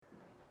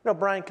No,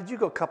 Brian, could you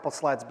go a couple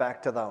slides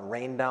back to the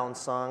Rain Down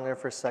song there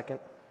for a second?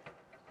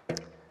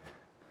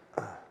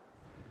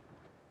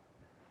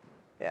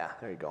 Yeah,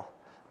 there you go.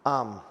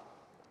 A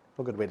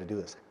good way to do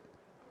this.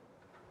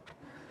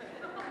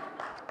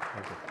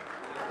 Thank you.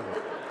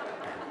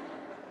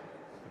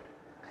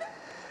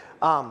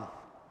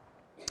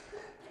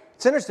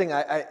 It's interesting.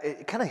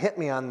 It kind of hit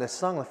me on this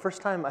song the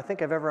first time I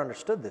think I've ever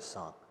understood this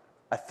song.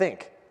 I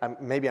think.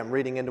 Maybe I'm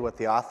reading into what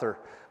the author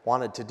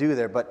wanted to do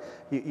there, but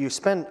you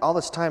spend all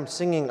this time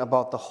singing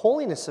about the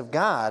holiness of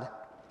God,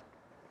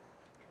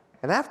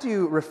 and after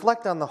you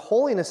reflect on the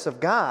holiness of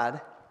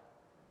God,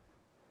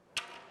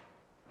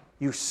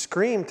 you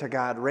scream to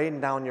God,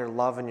 rain down your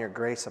love and your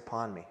grace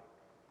upon me.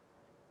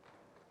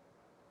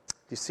 Do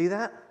you see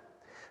that?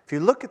 If you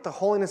look at the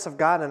holiness of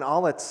God and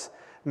all its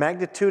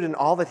magnitude and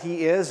all that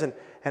He is, and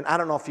I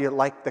don't know if you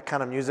like the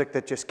kind of music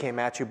that just came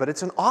at you, but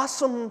it's an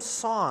awesome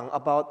song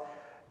about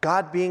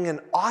God being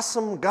an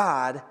awesome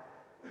God.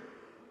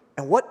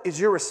 And what is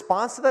your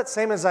response to that?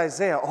 Same as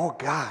Isaiah. Oh,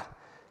 God,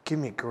 give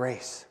me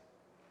grace,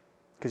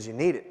 because you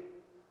need it.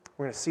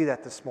 We're going to see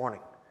that this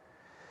morning.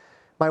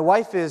 My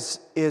wife is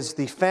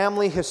the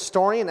family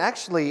historian.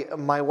 Actually,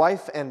 my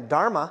wife and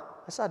Dharma,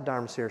 I saw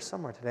Dharma's here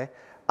somewhere today.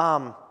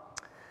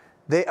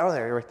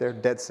 They're right there,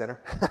 dead center.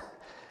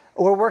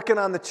 We're working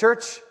on the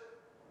church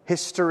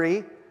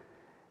history,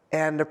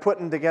 and they're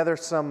putting together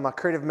some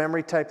creative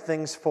memory type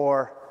things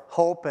for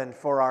Hope and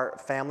for our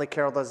family.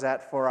 Carol does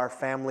that for our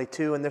family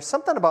too. And there's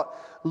something about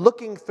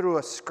looking through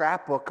a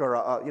scrapbook or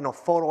a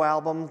photo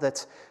album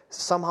that's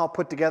somehow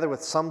put together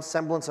with some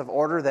semblance of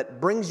order that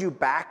brings you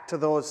back to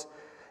those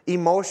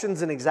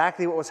emotions and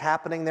exactly what was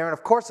happening there. And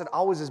of course, it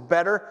always is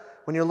better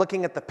when you're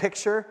looking at the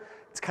picture.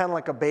 It's kind of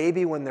like a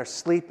baby when they're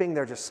sleeping.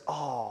 They're just,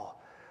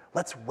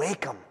 let's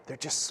wake them. They're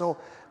just so...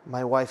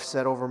 My wife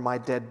said, over my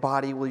dead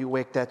body, will you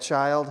wake that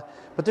child?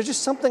 But there's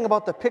just something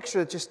about the picture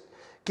that just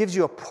gives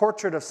you a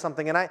portrait of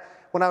something. And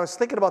when I was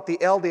thinking about the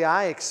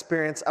LDI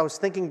experience, I was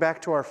thinking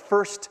back to our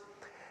first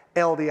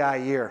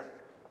LDI year.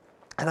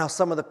 And how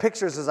some of the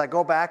pictures, as I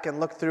go back and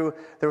look through,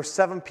 there were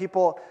 7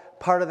 people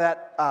part of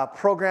that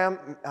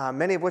program,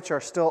 many of which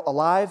are still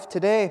alive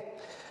today.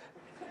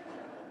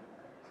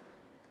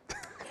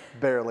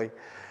 Barely.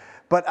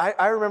 But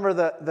I remember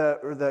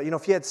the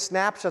if you had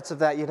snapshots of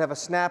that, you'd have a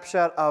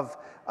snapshot of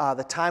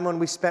the time when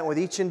we spent with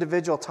each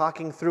individual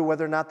talking through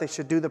whether or not they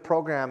should do the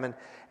program.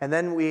 And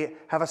then we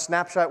have a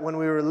snapshot when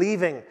we were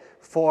leaving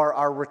for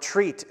our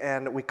retreat,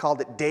 and we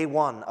called it Day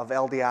 1 of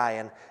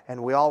LDI.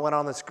 And we all went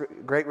on this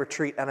great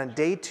retreat. And on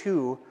Day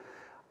 2,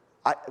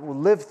 I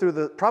lived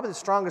through probably the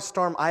strongest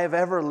storm I have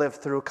ever lived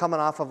through, coming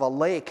off of a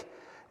lake.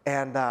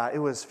 And it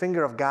was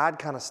finger of God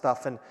kind of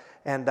stuff. And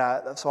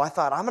so I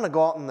thought, I'm going to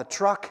go out in the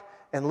truck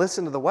and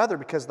listen to the weather,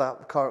 because,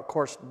 of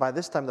course, by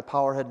this time the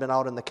power had been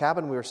out in the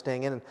cabin we were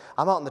staying in. And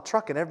I'm out in the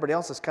truck, and everybody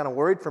else is kind of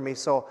worried for me.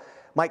 So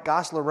Mike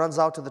Gosler runs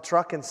out to the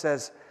truck and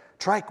says,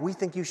 Trike, we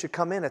think you should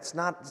come in. It's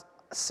not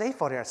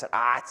safe out here. I said,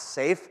 it's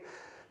safe.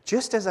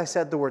 Just as I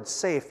said the word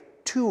safe,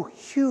 2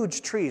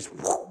 huge trees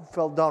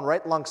fell down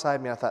right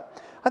alongside me. I thought,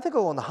 I think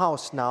I'll go in the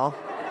house now.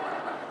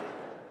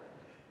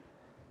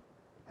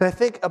 And I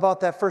think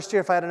about that first year,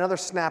 if I had another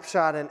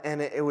snapshot,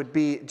 and it would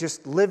be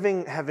just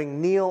living,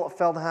 having Neil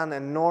Feldhan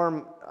and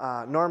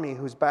Normie,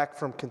 who's back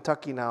from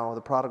Kentucky now,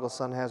 the prodigal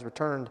son has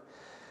returned,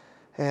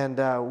 and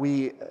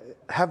we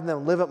have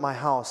them live at my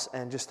house,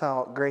 and just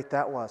how great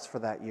that was for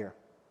that year.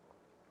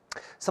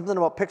 Something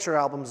about picture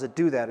albums that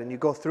do that, and you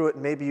go through it,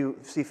 and maybe you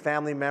see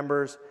family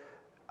members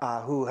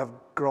who have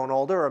grown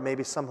older, or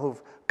maybe some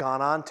who've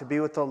gone on to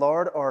be with the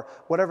Lord, or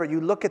whatever.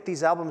 You look at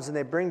these albums, and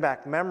they bring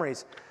back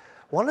memories.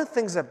 One of the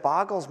things that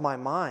boggles my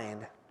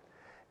mind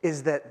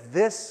is that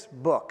this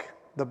book,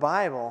 the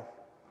Bible,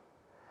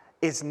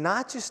 is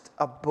not just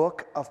a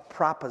book of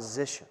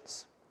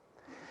propositions.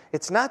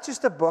 It's not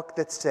just a book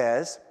that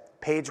says,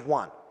 page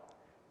 1,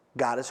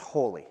 God is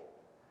holy.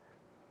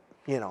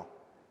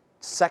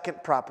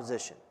 Second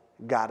proposition,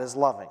 God is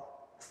loving.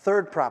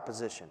 Third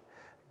proposition,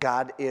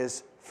 God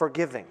is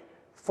forgiving.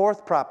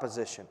 Fourth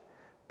proposition,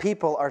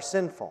 people are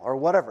sinful, or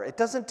whatever. It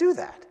doesn't do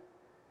that.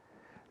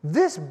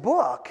 This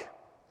book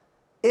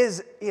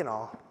is,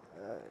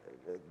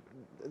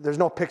 there's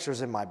no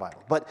pictures in my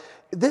Bible, but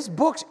this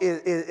book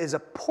is a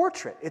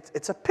portrait.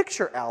 It's a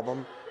picture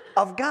album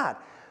of God.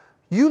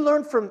 You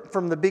learn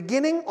from the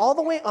beginning all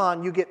the way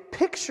on, you get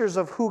pictures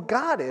of who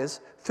God is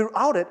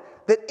throughout it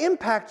that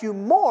impact you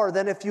more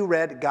than if you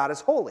read God is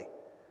holy.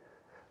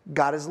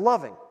 God is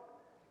loving.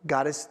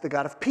 God is the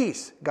God of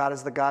peace. God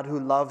is the God who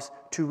loves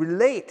to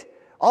relate.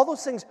 All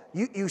those things,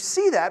 you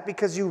see that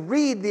because you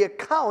read the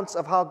accounts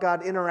of how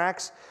God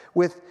interacts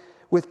with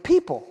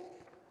people.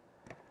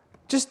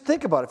 Just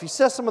think about it. If you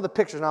see some of the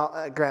pictures,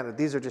 now granted,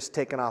 these are just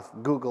taken off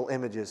Google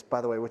Images,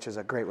 by the way, which is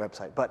a great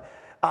website. But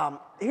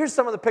here's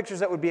some of the pictures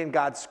that would be in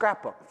God's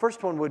scrapbook.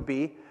 First one would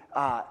be,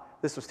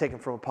 this was taken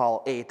from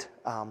Apollo 8,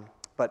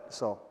 but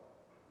so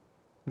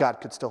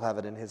God could still have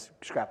it in his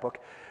scrapbook.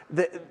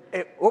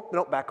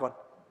 Back one.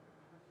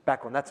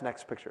 Back one, that's the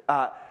next picture.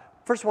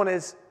 First one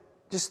is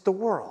just the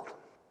world.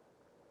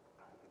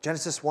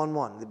 Genesis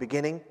 1:1, in the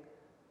beginning,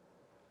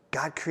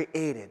 God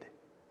created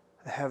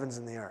the heavens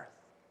and the earth.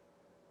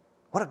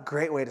 What a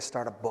great way to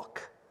start a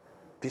book.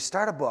 If you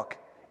start a book,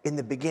 in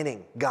the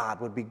beginning,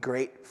 God would be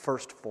great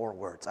first 4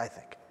 words, I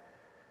think.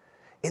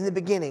 In the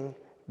beginning,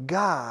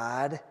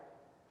 God,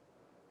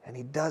 and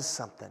he does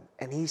something,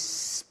 and he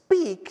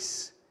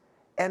speaks,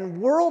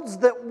 and worlds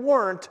that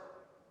weren't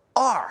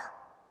are.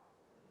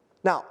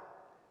 Now,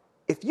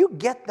 if you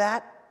get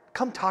that,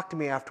 come talk to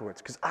me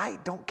afterwards, because I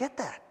don't get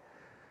that.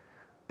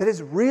 That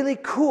is really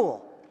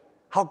cool,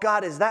 how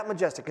God is that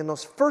majestic. In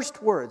those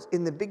first words,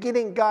 in the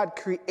beginning, God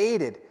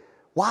created.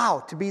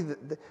 Wow, to be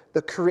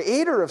the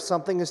creator of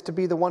something is to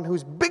be the one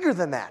who's bigger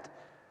than that.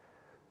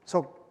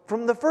 So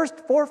from the first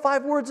 4 or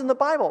 5 words in the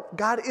Bible,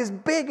 God is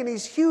big and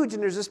he's huge,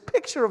 and there's this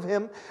picture of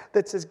him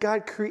that says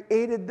God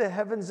created the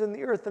heavens and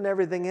the earth and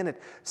everything in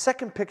it.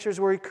 Second picture is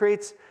where he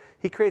creates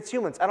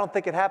humans. I don't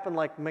think it happened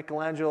like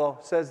Michelangelo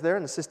says there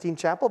in the Sistine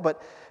Chapel,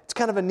 but it's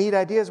kind of a neat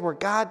idea, is where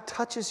God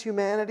touches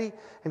humanity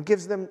and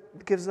gives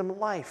them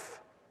life.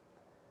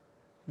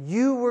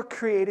 You were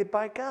created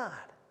by God.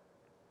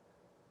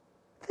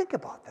 Think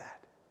about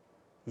that.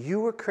 You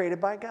were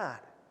created by God.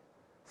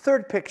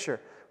 Third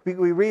picture, we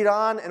read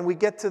on and we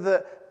get to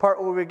the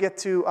part where we get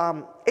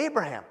to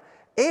Abraham.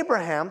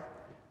 Abraham,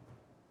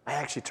 I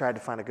actually tried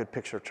to find a good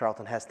picture of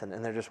Charlton Heston,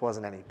 and there just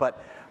wasn't any. But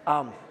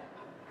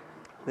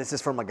this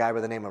is from a guy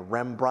by the name of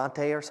Rembrandt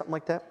or something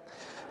like that.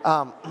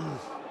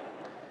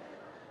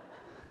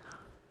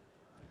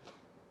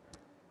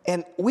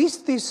 And we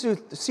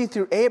see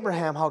through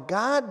Abraham how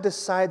God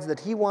decides that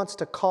he wants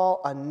to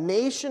call a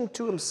nation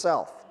to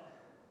himself.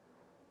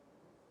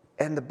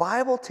 And the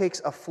Bible takes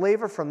a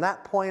flavor from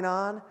that point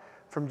on,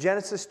 from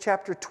Genesis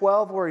chapter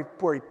 12, where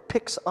he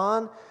picks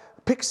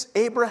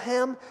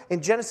Abraham.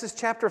 In Genesis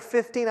chapter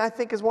 15, I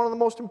think is one of the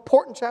most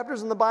important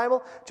chapters in the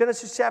Bible.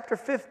 Genesis chapter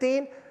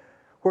 15,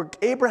 where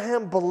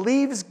Abraham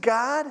believes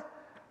God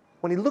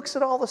when he looks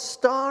at all the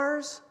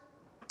stars,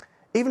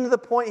 even to the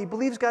point, he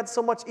believes God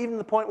so much, even to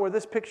the point where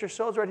this picture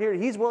shows right here,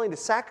 he's willing to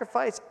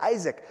sacrifice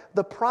Isaac,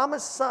 the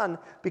promised son,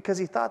 because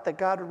he thought that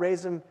God would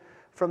raise him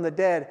from the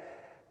dead.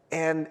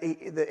 And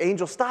the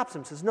angel stops him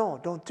and says, no,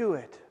 don't do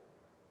it.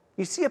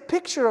 You see a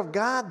picture of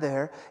God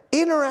there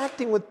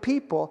interacting with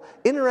people,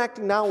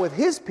 interacting now with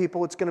his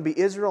people. It's going to be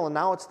Israel, and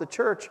now it's the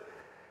church.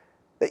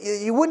 That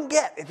you wouldn't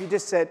get if you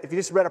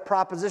just read a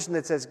proposition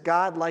that says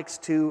God likes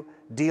to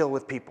deal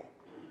with people.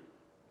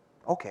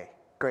 Okay,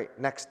 great,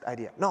 next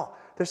idea. No,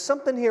 there's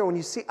something here when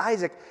you see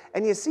Isaac,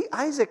 and you see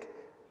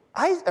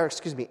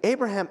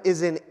Abraham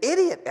is an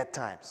idiot at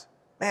times.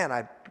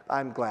 Man,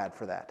 I'm glad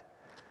for that.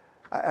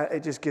 It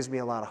just gives me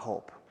a lot of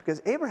hope,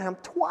 because Abraham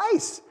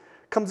twice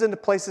comes into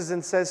places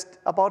and says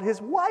about his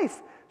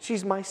wife,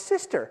 she's my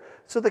sister.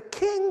 So the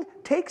king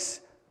takes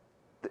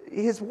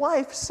his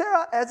wife,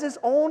 Sarah, as his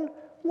own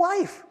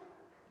wife.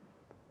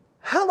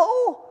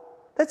 Hello?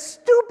 That's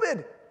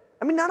stupid.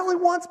 I mean, not only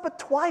once, but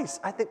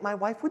twice. I think my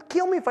wife would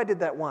kill me if I did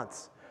that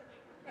once.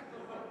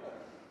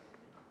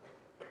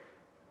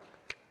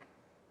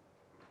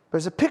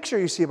 There's a picture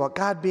you see about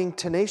God being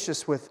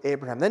tenacious with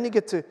Abraham. Then you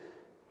get to,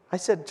 I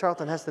said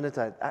Charlton Heston,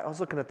 I was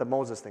looking at the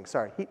Moses thing,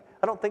 sorry.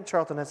 I don't think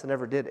Charlton Heston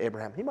ever did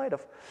Abraham. He might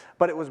have.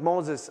 But it was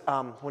Moses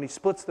when he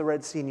splits the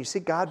Red Sea, and you see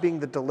God being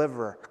the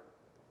deliverer.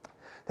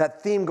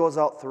 That theme goes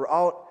out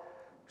throughout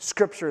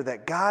Scripture,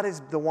 that God is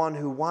the one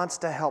who wants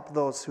to help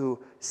those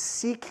who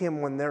seek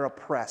him when they're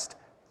oppressed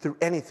through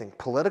anything.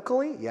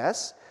 Politically,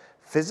 yes.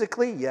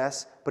 Physically,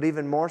 yes. But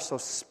even more so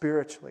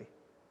spiritually.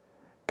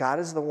 God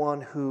is the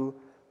one who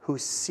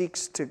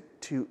seeks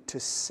to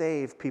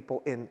save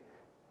people in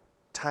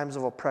times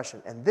of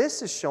oppression. And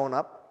this is shown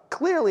up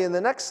clearly in the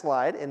next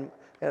slide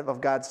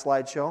of God's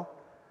slideshow.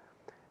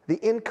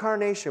 The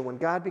incarnation, when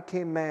God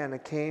became man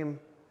and came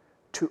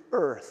to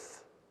earth.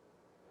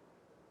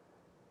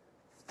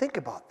 Think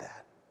about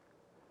that.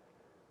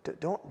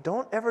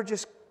 Don't ever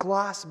just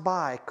gloss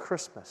by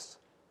Christmas.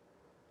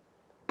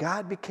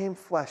 God became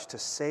flesh to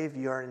save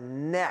your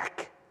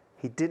neck.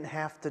 He didn't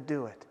have to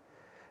do it.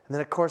 And then,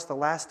 of course, the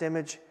last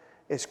image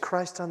is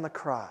Christ on the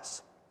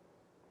cross,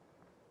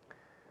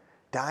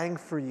 dying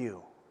for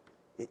you.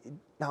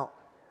 Now,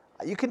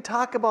 you can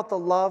talk about the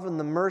love and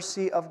the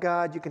mercy of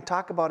God. You can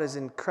talk about his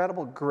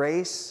incredible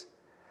grace.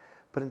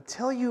 But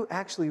until you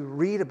actually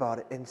read about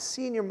it and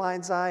see in your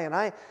mind's eye, and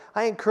I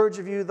encourage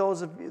you,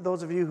 those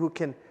of you who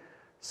can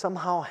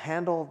somehow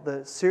handle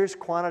the serious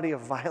quantity of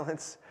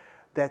violence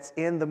that's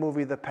in the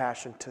movie The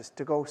Passion,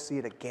 to go see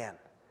it again.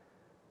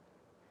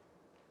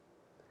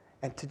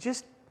 And to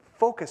just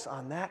focus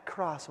on that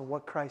cross and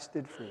what Christ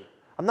did for you.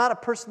 I'm not a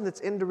person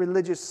that's into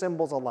religious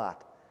symbols a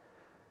lot,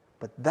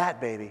 but that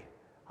baby,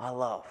 I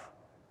love.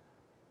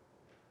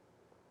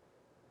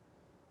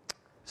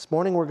 This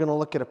morning we're going to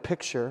look at a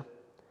picture,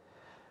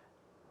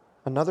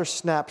 another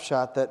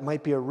snapshot that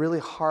might be a really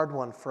hard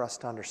one for us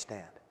to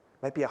understand.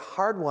 Might be a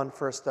hard one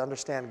for us to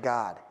understand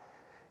God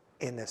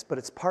in this, but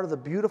it's part of the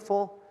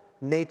beautiful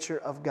nature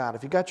of God.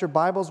 If you got your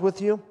Bibles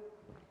with you,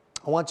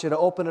 I want you to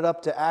open it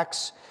up to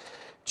Acts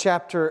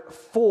chapter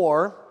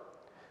 4.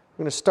 We're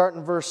going to start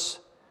in verse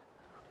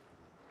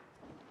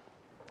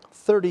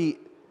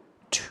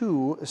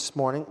 32 this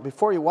morning.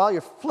 While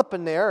you're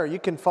flipping there, or you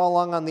can follow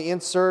along on the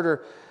insert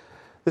or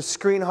the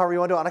screen, however you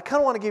want to do it. And I kind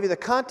of want to give you the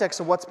context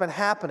of what's been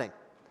happening.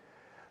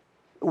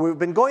 We've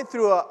been going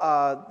through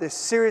this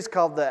series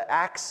called the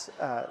Acts,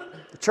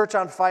 the Church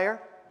on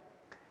Fire.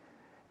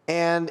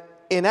 And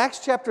in Acts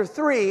chapter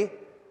 3,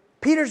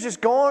 Peter's just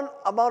going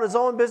about his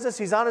own business.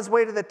 He's on his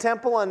way to the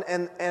temple,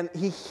 and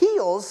he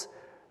heals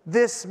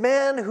this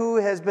man who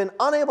has been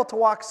unable to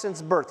walk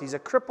since birth. He's a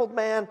crippled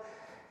man,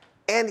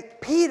 and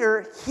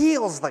Peter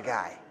heals the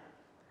guy.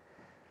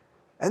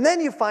 And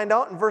then you find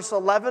out in verse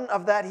 11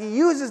 of that, he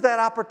uses that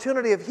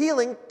opportunity of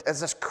healing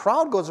as this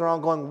crowd goes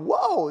around going,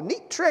 whoa,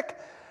 neat trick.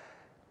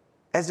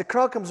 As the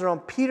crowd comes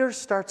around, Peter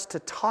starts to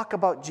talk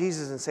about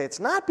Jesus and say, it's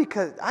not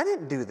because I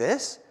didn't do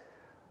this.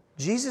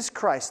 Jesus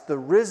Christ, the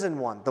risen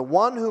one, the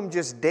one whom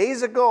just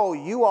days ago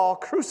you all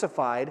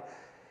crucified,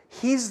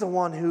 he's the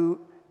one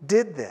who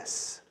did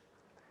this.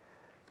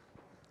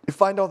 You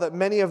find out that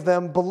many of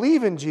them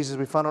believe in Jesus.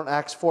 We found out in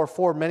Acts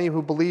 4:4, many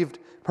who believed,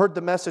 heard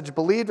the message,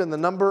 believed, and the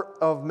number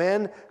of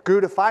men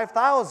grew to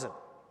 5,000.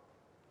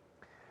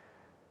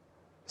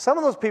 Some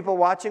of those people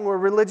watching were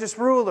religious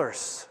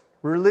rulers,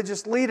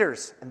 religious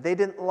leaders, and they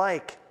didn't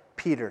like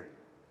Peter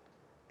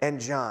and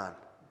John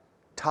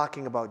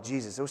talking about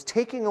Jesus. It was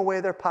taking away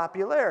their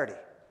popularity.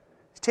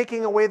 It's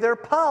taking away their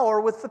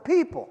power with the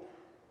people.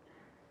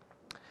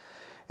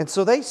 And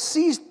so they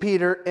seized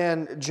Peter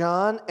and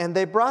John, and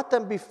they brought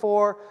them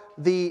before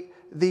the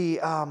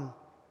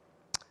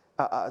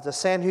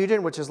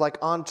Sanhedrin, which is like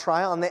on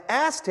trial, and they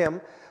asked him,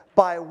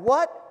 by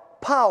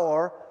what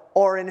power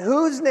or in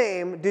whose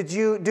name did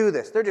you do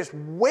this? They're just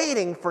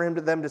waiting for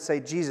them to say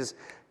Jesus,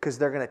 because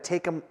they're going to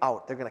take him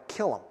out. They're going to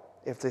kill him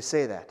if they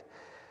say that.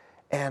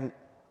 And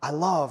I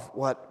love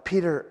what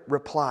Peter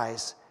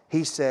replies.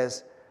 He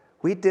says,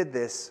 we did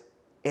this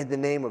in the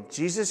name of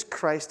Jesus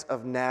Christ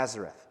of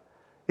Nazareth.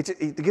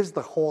 It gives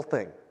the whole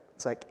thing.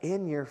 It's like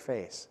in your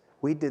face.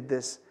 We did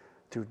this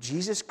through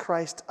Jesus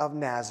Christ of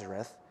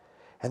Nazareth.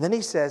 And then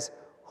he says,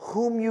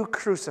 whom you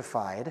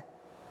crucified.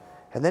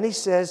 And then he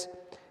says,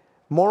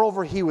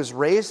 moreover, he was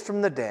raised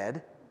from the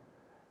dead.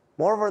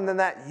 Moreover than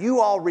that, you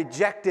all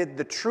rejected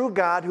the true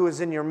God who is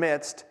in your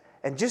midst.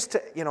 And just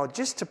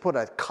to put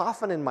a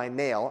coffin in my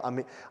nail,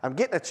 I'm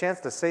getting a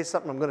chance to say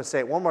something. I'm going to say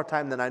it one more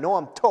time, then I know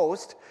I'm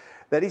toast.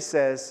 That he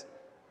says,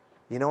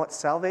 you know what?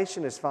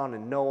 Salvation is found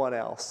in no one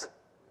else.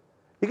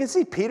 You can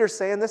see Peter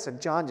saying this and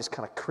John just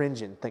kind of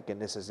cringing, thinking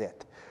this is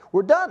it.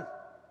 We're done.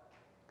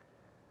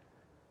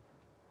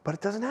 But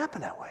it doesn't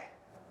happen that way.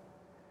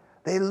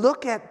 They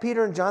look at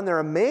Peter and John. They're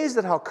amazed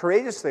at how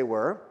courageous they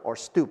were, or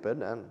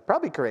stupid, and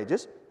probably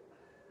courageous.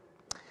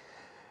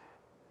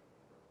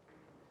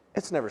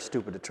 It's never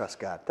stupid to trust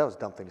God. That was a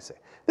dumb thing to say.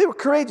 They were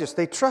courageous.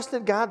 They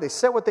trusted God. They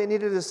said what they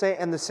needed to say,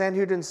 and the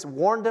Sanhedrin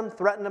warned them,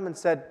 threatened them, and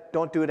said,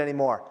 don't do it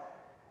anymore.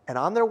 And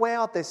on their way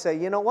out, they say,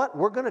 you know what?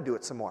 We're going to do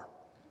it some more.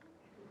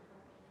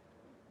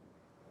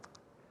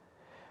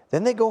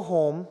 Then they go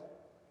home,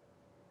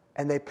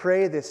 and they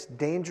pray this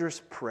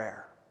dangerous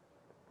prayer.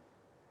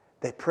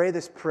 They pray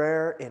this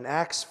prayer in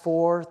Acts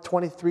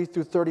 4:23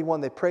 through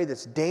 31. They pray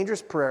this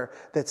dangerous prayer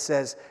that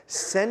says,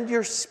 send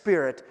your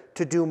Spirit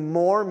to do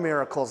more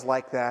miracles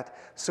like that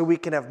so we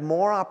can have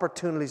more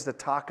opportunities to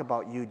talk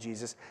about you,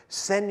 Jesus.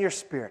 Send your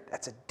Spirit.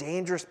 That's a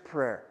dangerous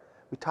prayer.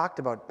 We talked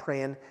about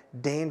praying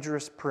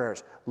dangerous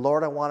prayers.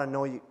 Lord, I want to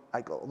know you.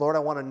 Lord, I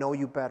want to know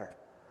you better.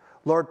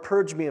 Lord,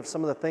 purge me of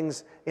some of the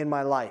things in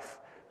my life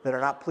that are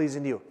not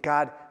pleasing to you.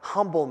 God,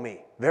 humble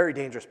me. Very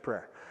dangerous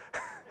prayer.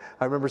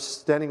 I remember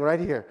standing right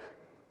here,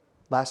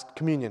 last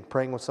communion,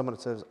 praying with someone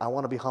that says, I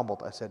want to be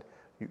humbled. I said,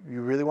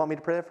 you really want me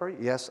to pray that for you?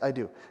 Yes, I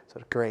do. I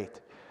said, great.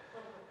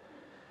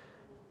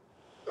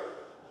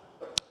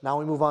 Now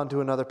we move on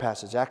to another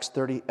passage,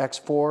 Acts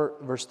 4,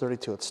 verse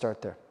 32. Let's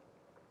start there.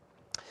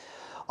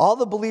 All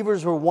the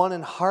believers were one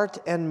in heart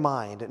and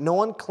mind. No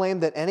one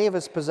claimed that any of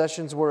his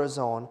possessions were his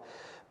own,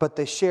 but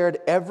they shared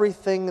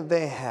everything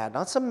they had.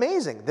 Now, it's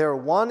amazing. They were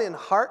one in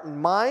heart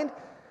and mind.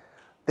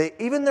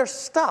 Even their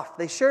stuff,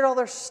 they shared all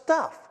their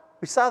stuff.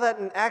 We saw that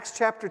in Acts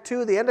chapter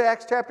 2, the end of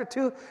Acts chapter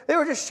 2. They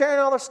were just sharing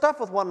all their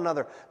stuff with one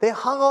another. They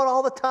hung out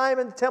all the time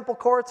in the temple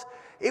courts.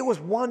 It was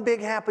one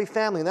big happy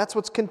family, and that's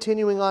what's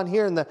continuing on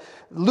here. And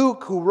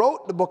Luke, who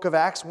wrote the book of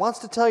Acts, wants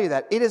to tell you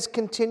that. It is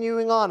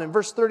continuing on. In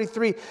verse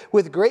 33,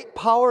 with great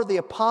power the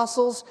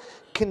apostles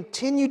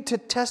continued to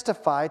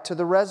testify to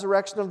the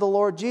resurrection of the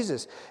Lord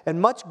Jesus,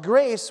 and much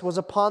grace was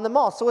upon them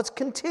all. So it's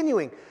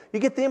continuing. You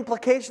get the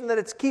implication that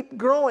it's keep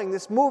growing.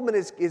 This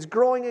movement is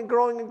growing and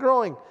growing and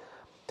growing.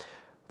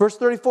 Verse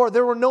 34,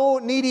 there were no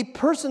needy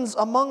persons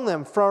among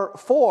them.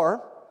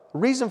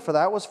 Reason for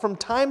that was from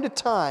time to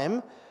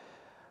time,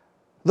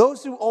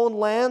 those who owned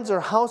lands or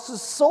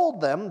houses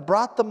sold them,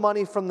 brought the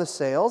money from the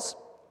sales,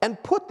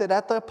 and put it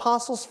at the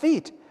apostles'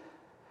 feet.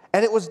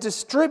 And it was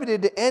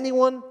distributed to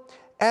anyone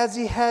as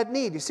he had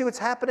need. You see what's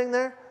happening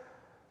there?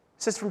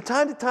 It says from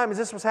time to time as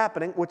this was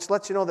happening, which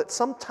lets you know that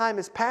some time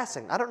is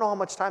passing. I don't know how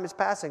much time is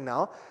passing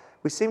now.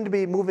 We seem to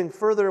be moving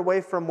further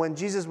away from when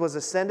Jesus was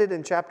ascended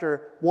in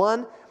chapter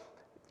 1.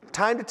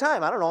 time to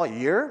time, I don't know, a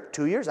year,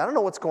 2 years, I don't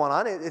know what's going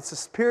on.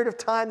 It's a period of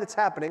time that's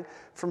happening.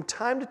 From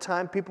time to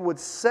time, people would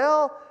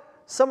sell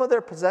some of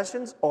their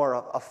possessions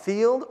or a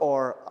field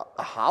or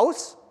a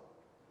house,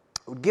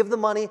 would give the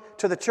money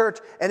to the church,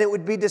 and it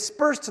would be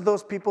dispersed to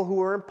those people who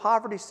were in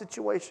poverty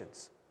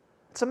situations.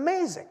 It's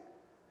amazing.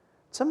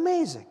 It's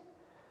amazing.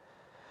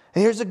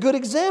 And here's a good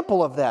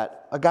example of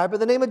that. A guy by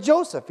the name of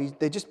Joseph.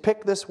 They just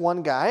picked this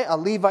one guy, a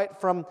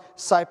Levite from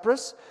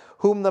Cyprus,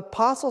 whom the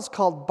apostles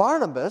called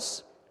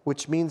Barnabas,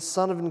 which means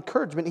son of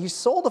encouragement. He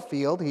sold a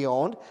field he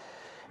owned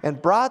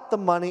and brought the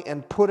money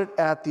and put it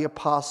at the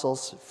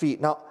apostles'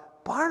 feet. Now,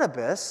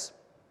 Barnabas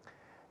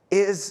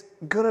is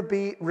going to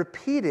be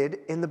repeated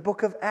in the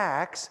book of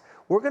Acts.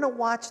 We're going to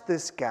watch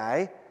this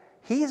guy.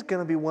 He's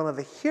going to be one of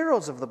the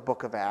heroes of the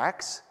book of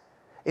Acts.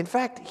 In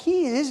fact,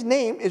 his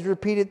name is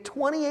repeated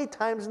 28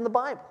 times in the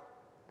Bible.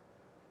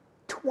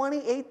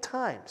 28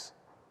 times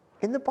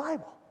in the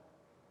Bible.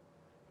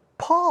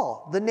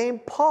 Paul, the name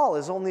Paul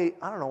is only,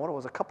 I don't know what it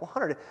was, a couple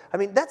hundred. I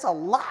mean, that's a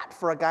lot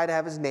for a guy to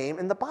have his name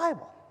in the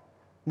Bible.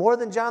 More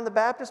than John the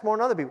Baptist, more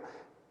than other people.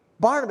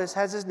 Barnabas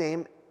has his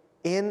name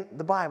in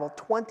the Bible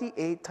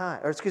 28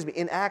 times,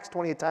 in Acts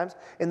 28 times,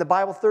 in the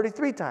Bible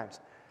 33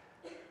 times.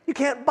 You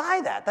can't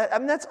buy that.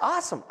 That's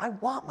awesome. I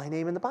want my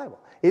name in the Bible.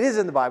 It is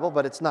in the Bible,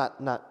 but it's not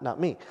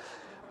me.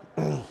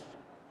 It's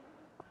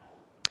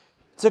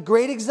a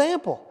great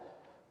example.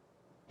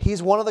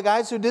 He's one of the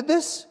guys who did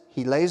this.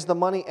 He lays the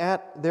money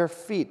at their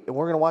feet. And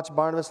we're going to watch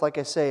Barnabas, like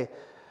I say,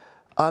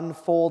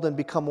 unfold and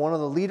become one of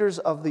the leaders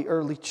of the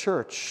early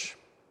church.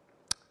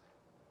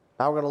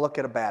 Now we're going to look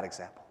at a bad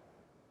example.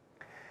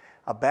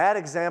 A bad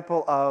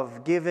example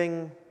of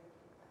giving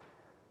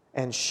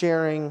and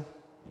sharing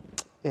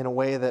in a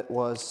way that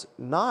was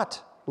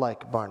not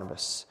like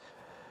Barnabas.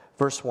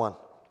 Verse 1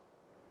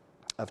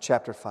 of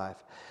chapter 5.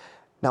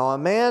 Now a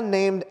man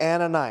named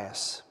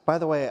Ananias. By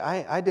the way,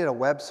 I did a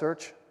web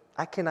search.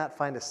 I cannot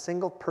find a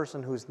single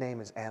person whose name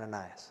is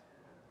Ananias.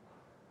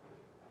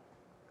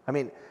 I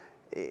mean,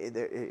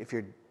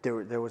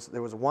 there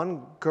was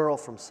one girl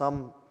from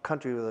some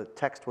country where the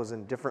text was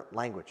in different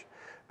language,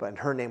 but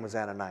her name was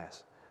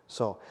Ananias.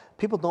 So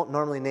people don't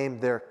normally name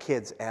their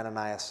kids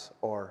Ananias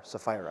or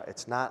Saphira.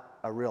 It's not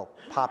a real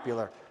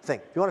popular thing.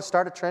 If you want to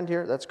start a trend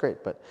here, that's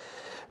great. But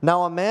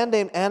now a man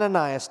named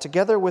Ananias,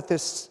 together with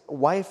his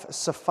wife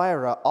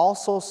Saphira,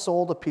 also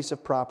sold a piece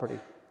of property.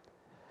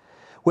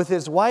 With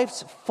his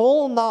wife's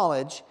full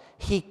knowledge,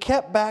 he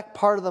kept back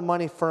part of the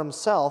money for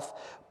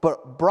himself,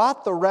 but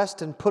brought the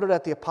rest and put it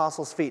at the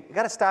apostles' feet. You've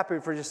got to stop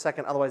here for just a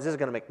second, otherwise this is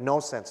going to make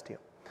no sense to you.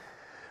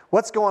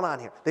 What's going on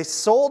here? They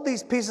sold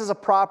these pieces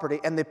of property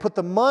and they put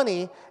the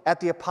money at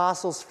the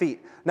apostles'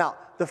 feet. Now,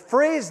 the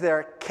phrase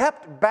there,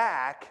 kept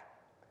back,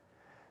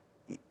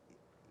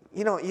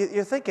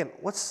 you're thinking,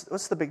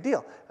 what's the big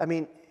deal? I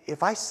mean,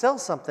 if I sell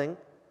something,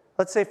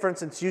 let's say, for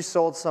instance, you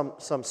sold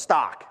some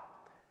stock,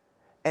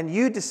 and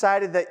you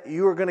decided that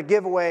you were going to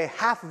give away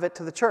half of it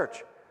to the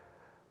church.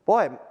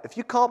 Boy, if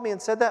you called me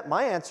and said that,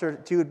 my answer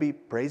to you would be,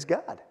 praise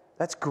God.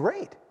 That's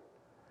great.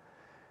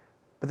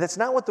 But that's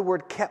not what the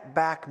word kept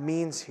back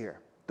means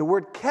here. The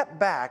word kept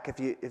back,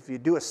 if you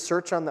do a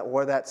search on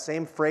where that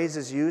same phrase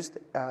is used,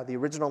 the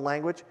original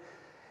language,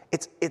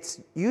 it's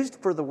used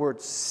for the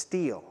word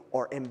steal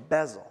or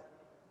embezzle.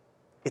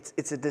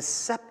 It's a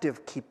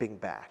deceptive keeping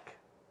back.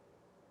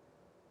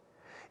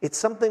 It's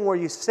something where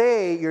you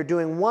say you're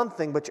doing one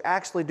thing, but you're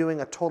actually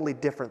doing a totally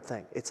different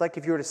thing. It's like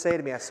if you were to say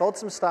to me, I sold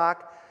some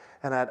stock,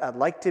 and I'd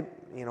like to,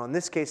 in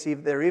this case,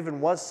 there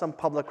even was some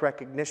public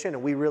recognition,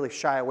 and we really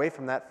shy away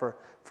from that for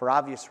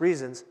obvious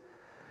reasons.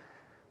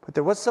 But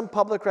there was some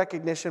public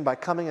recognition by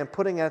coming and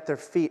putting it at their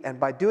feet, and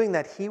by doing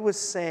that, he was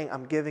saying,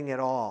 I'm giving it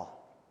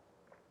all.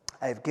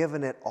 I've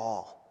given it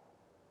all.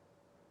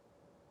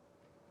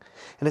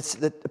 And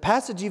the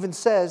passage even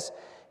says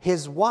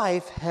his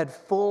wife had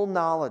full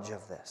knowledge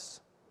of this.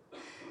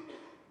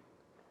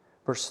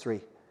 Verse 3.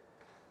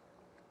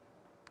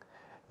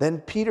 Then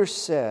Peter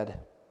said,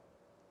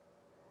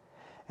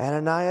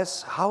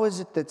 Ananias, how is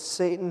it that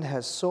Satan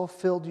has so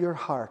filled your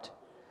heart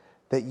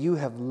that you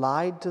have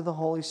lied to the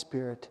Holy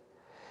Spirit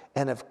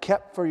and have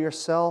kept for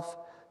yourself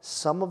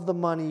some of the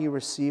money you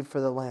received for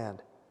the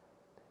land?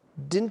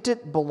 Didn't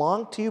it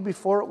belong to you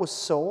before it was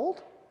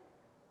sold?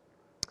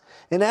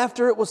 And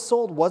after it was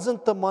sold,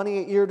 wasn't the money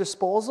at your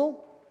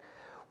disposal?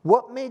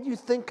 What made you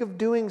think of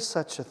doing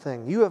such a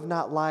thing? You have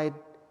not lied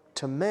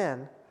to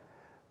men,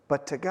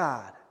 but to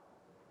God.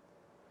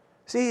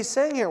 See, he's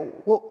saying here,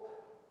 well,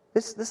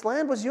 this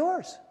land was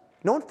yours.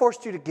 No one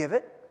forced you to give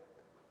it.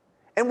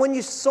 And when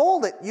you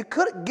sold it, you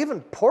could have given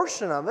a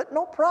portion of it,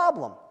 no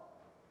problem.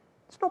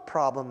 There's no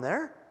problem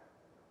there.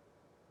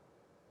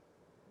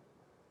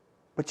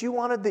 But you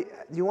wanted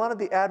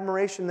the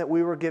admiration that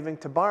we were giving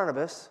to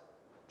Barnabas,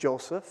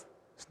 Joseph.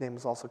 His name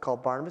was also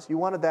called Barnabas. You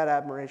wanted that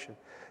admiration.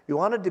 You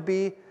wanted to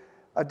be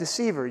a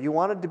deceiver. You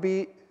wanted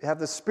to have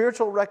the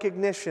spiritual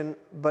recognition,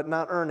 but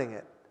not earning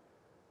it.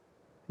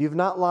 You've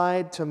not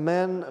lied to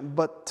men,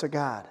 but to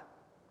God.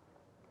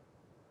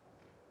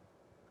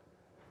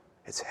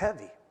 It's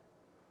heavy.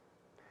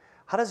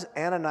 How does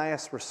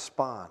Ananias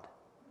respond?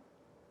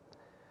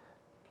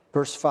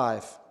 Verse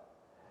 5.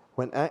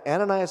 When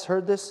Ananias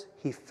heard this,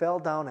 he fell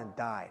down and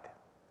died.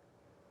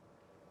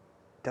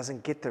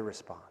 Doesn't get to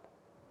respond.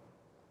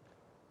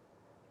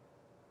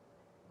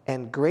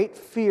 And great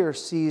fear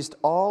seized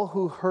all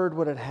who heard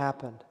what had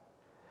happened.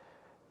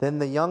 Then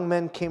the young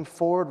men came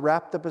forward,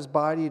 wrapped up his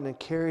body, and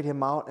carried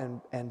him out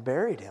and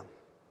buried him.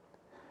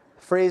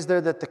 The phrase there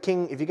that the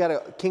king, if you got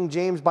a King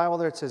James Bible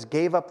there, it says,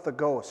 gave up the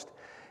ghost.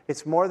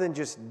 It's more than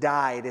just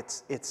died.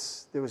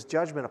 There was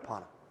judgment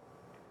upon him.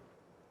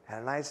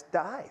 Ananias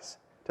dies.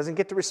 Doesn't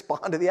get to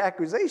respond to the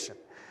accusation.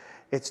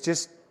 It's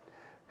just,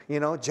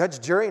 judge,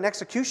 jury, and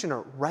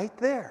executioner right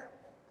there.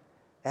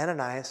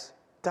 Ananias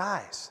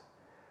dies.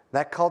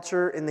 That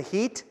culture in the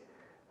heat,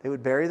 they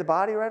would bury the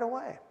body right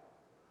away.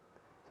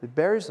 He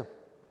buries him,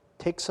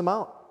 takes him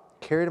out,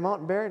 carried him out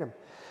and buried him.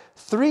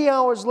 3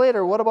 hours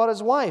later, what about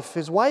his wife?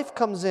 His wife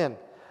comes in,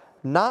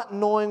 not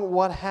knowing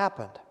what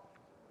happened.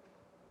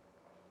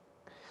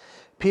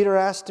 Peter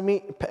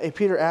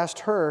asked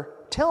her,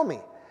 tell me,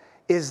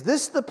 is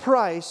this the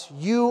price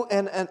you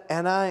and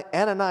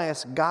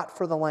Ananias got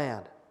for the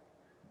land?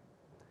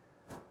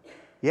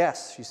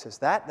 Yes, she says,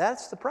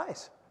 that's the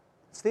price.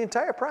 It's the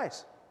entire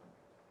price.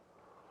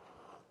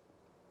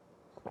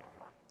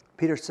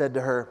 Peter said to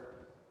her,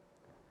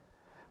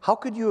 how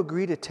could you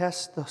agree to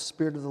test the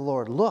Spirit of the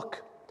Lord?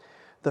 Look,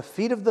 the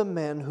feet of the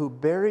men who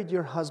buried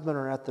your husband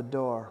are at the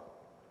door,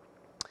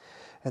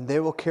 and they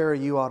will carry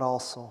you out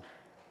also.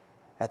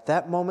 At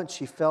that moment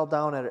she fell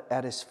down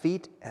at his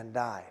feet and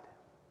died.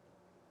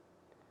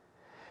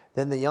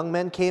 Then the young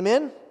men came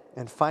in,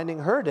 and finding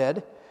her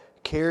dead,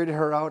 carried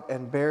her out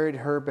and buried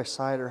her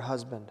beside her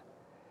husband.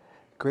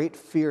 Great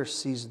fear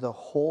seized the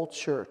whole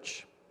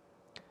church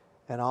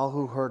and all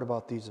who heard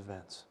about these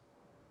events.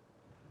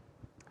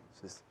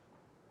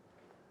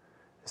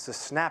 It's a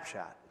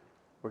snapshot.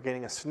 We're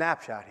getting a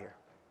snapshot here.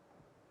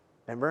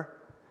 Remember?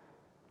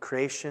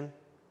 Creation,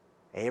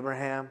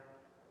 Abraham,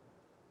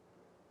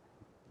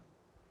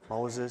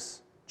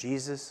 Moses,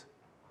 Jesus.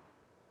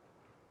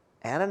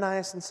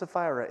 Ananias and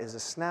Saphira is a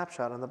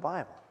snapshot in the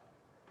Bible.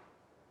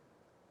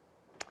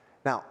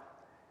 Now,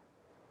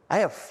 I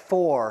have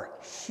 4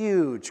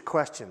 huge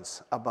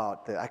questions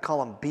about I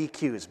call them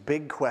BQs,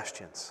 big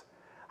questions.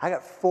 I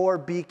got 4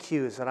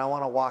 BQs that I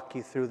want to walk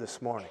you through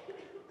this morning.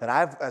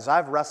 That as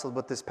I've wrestled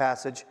with this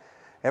passage,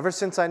 ever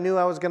since I knew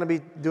I was going to be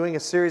doing a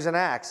series in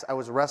Acts, I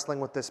was wrestling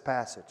with this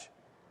passage.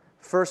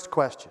 First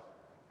question.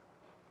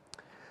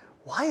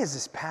 Why is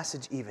this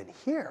passage even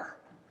here?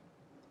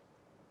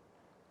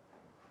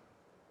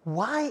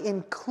 Why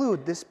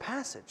include this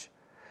passage?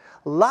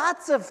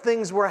 Lots of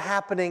things were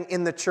happening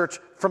in the church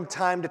from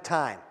time to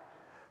time.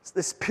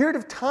 This period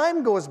of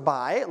time goes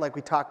by, like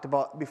we talked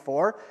about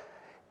before,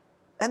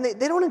 and they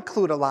don't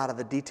include a lot of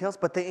the details,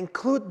 but they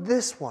include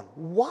this one.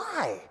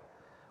 Why?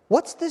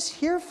 What's this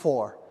here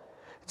for?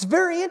 It's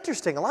very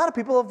interesting. A lot of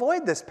people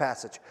avoid this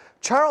passage.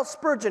 Charles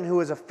Spurgeon, who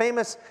was a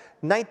famous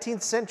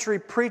 19th century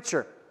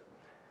preacher,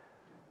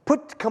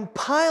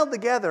 compiled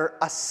together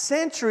a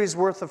century's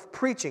worth of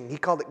preaching. He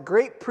called it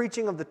Great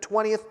Preaching of the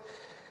 20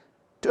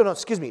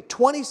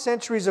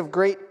 centuries of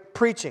great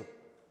preaching.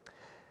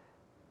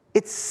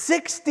 It's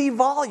 60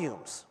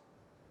 volumes.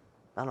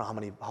 I don't know how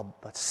many,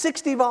 but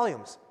 60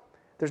 volumes.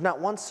 There's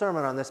not one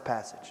sermon on this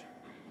passage.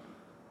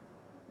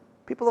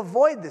 People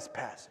avoid this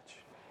passage.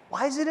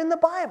 Why is it in the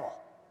Bible?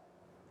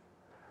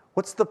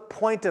 What's the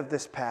point of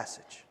this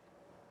passage?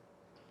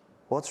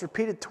 Well, it's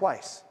repeated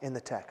twice in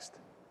the text.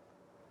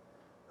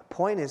 The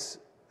point is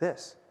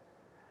this.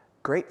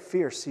 Great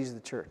fear seized the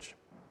church.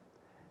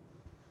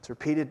 It's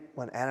repeated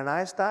when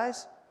Ananias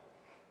dies,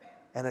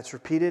 and it's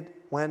repeated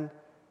when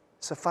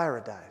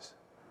Saphira dies.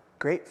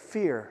 Great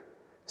fear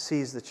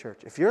seized the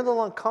church. If you're a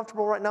little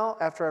uncomfortable right now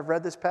after I've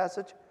read this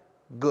passage,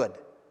 good.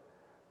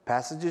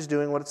 Passage is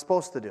doing what it's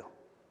supposed to do.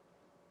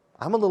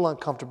 I'm a little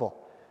uncomfortable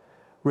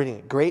reading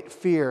it. Great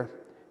fear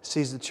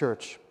seized the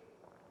church.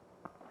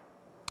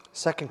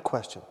 Second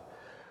question.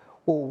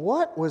 Well,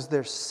 what was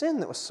their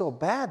sin that was so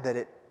bad that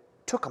it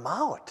took them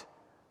out?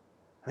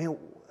 I mean,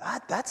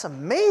 that's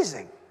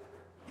amazing.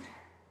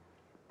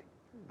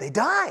 They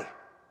die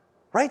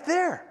right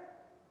there.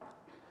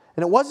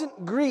 And it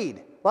wasn't greed.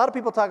 A lot of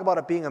people talk about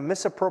it being a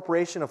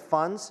misappropriation of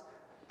funds.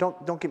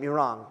 Don't get me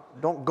wrong.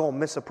 Don't go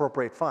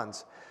misappropriate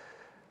funds.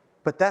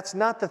 But that's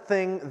not the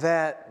thing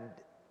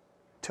that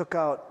took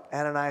out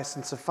Ananias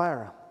and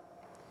Saphira.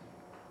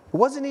 It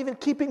wasn't even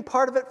keeping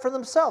part of it for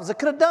themselves. They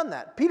could have done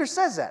that. Peter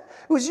says that.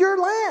 It was your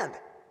land.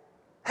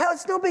 Hell,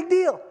 it's no big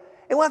deal.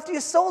 And after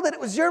you sold it, it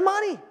was your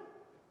money.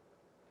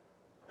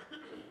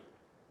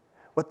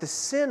 What the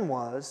sin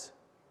was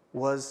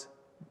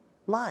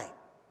lying.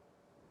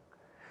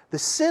 The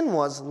sin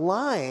was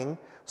lying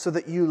so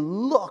that you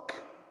look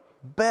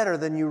better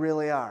than you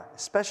really are,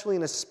 especially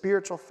in a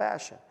spiritual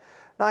fashion.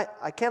 Now,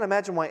 I can't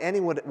imagine why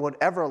anyone would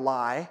ever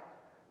lie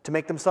to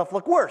make themselves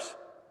look worse.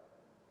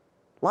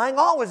 Lying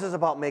always is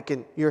about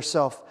making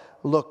yourself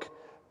look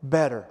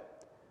better.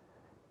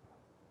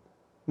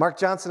 Mark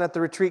Johnson at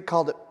the retreat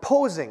called it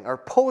posing or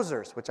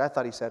posers, which I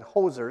thought he said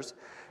hosers,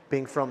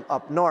 being from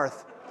up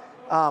north.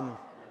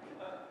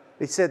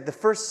 He said the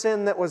first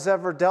sin that was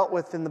ever dealt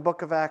with in the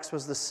book of Acts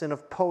was the sin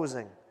of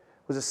posing.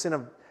 It was a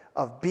sin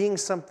of being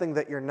something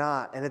that you're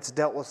not, and it's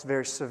dealt with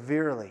very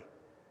severely.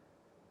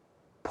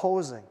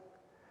 Posing.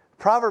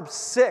 Proverbs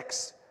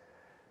 6,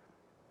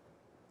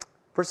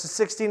 verses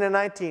 16 and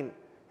 19.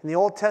 In the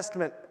Old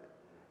Testament,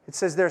 it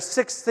says there are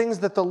 6 things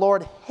that the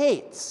Lord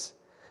hates,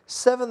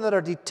 7 that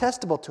are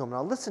detestable to him.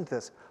 Now listen to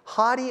this.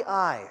 Haughty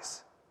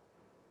eyes,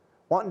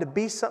 wanting to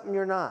be something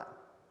you're not.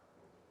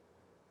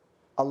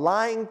 A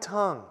lying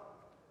tongue.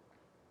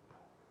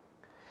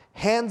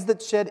 Hands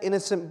that shed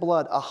innocent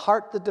blood. A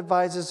heart that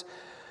devises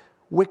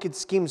wicked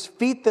schemes.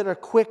 Feet that are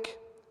quick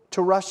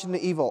to rush into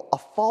evil. A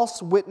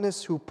false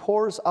witness who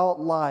pours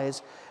out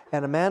lies.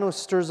 And a man who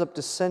stirs up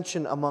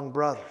dissension among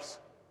brothers.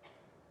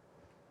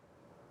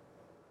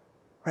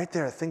 Right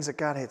there, things that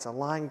God hates. A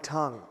lying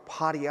tongue,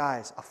 haughty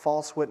eyes, a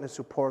false witness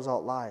who pours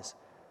out lies.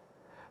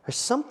 There's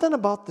something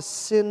about the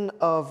sin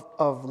of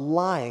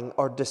lying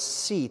or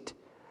deceit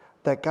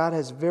that God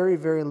has very,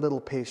 very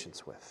little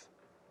patience with.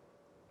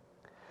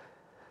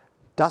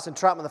 Dawson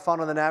Trotman, the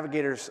founder of the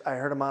Navigators, I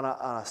heard him on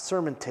a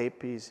sermon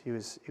tape. He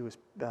was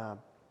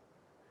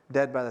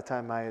dead by the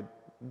time I had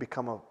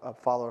become a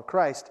follower of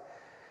Christ.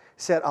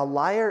 He said, a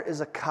liar is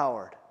a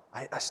coward.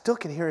 I still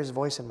can hear his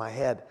voice in my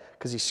head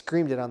because he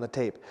screamed it on the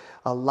tape.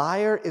 A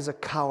liar is a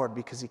coward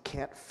because he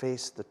can't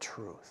face the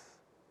truth.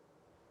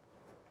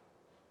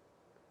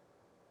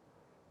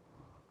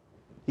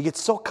 You get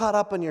so caught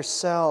up in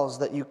yourselves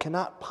that you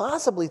cannot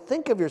possibly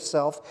think of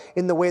yourself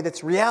in the way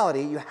that's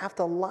reality. You have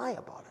to lie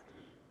about it.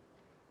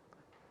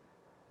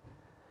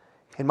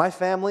 In my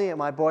family, and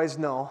my boys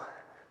know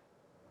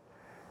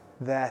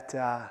that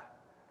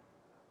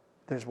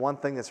there's one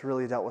thing that's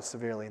really dealt with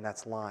severely, and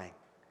that's lying.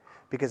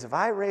 Because if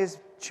I raise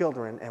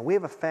children and we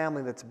have a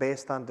family that's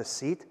based on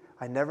deceit,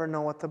 I never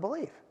know what to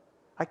believe.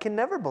 I can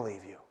never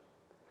believe you.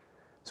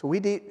 So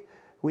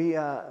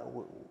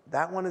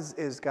that one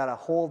is got a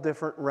whole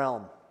different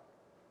realm.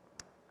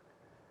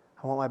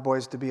 I want my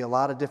boys to be a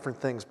lot of different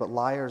things, but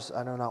liars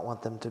I do not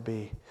want them to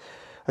be.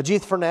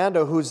 Ajith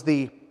Fernando, who's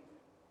the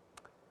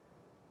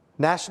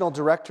national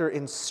director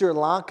in Sri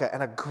Lanka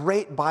and a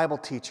great Bible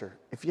teacher.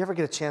 If you ever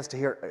get a chance to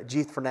hear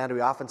Ajith Fernando,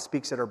 he often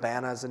speaks at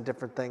urbanas and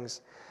different things.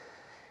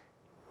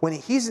 When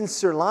he's in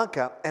Sri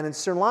Lanka, and in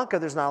Sri Lanka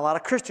there's not a lot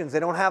of Christians. They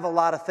don't have a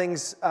lot of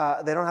things,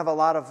 they don't have a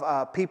lot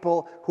of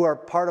people who are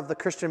part of the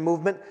Christian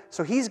movement.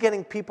 So he's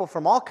getting people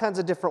from all kinds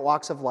of different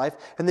walks of life,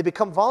 and they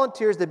become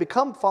volunteers, they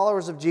become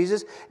followers of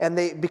Jesus, and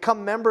they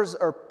become members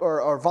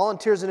or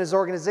volunteers in his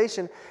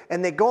organization,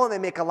 and they go and they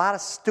make a lot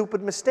of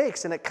stupid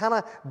mistakes, and it kind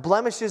of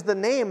blemishes the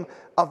name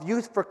of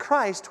Youth for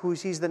Christ, who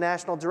he's the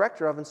national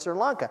director of in Sri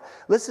Lanka.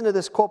 Listen to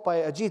this quote by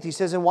Ajith. He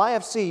says, in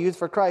YFC, Youth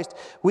for Christ,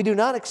 we do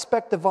not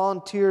expect the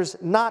volunteers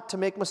not to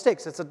make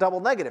mistakes. It's a double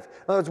negative.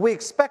 In other words, we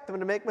expect them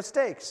to make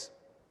mistakes.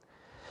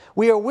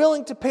 We are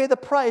willing to pay the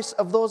price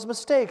of those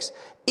mistakes.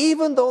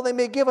 Even though they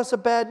may give us a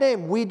bad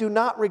name, we do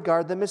not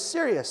regard them as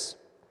serious.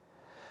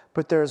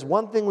 But there is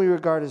one thing we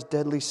regard as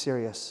deadly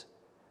serious: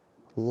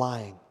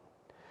 lying.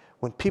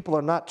 When people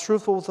are not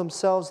truthful with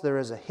themselves, there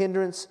is a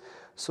hindrance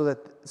so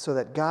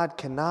that God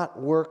cannot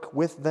work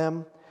with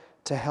them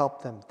to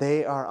help them.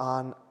 They are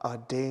on a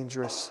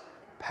dangerous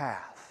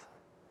path.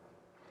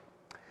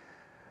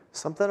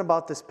 Something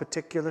about this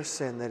particular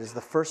sin that is the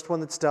first one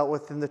that's dealt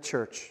with in the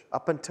church.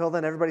 Up until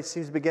then, everybody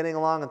seems to be getting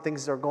along and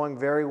things are going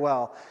very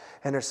well.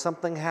 And there's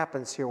something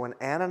happens here when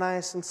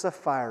Ananias and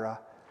Saphira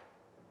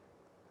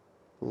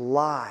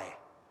lie.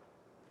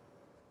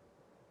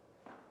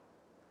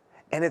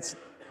 And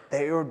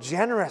they were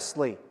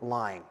generously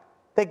lying.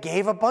 They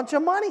gave a bunch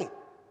of money,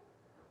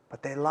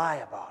 but they lie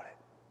about it.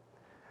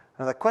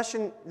 Now the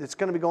question that's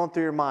going to be going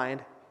through your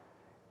mind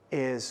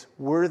is,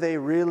 were they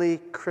really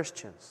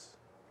Christians?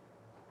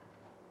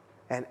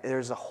 And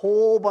there's a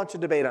whole bunch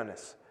of debate on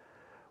this.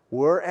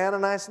 Were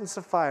Ananias and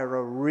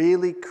Saphira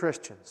really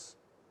Christians?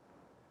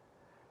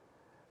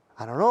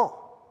 I don't know.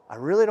 I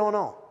really don't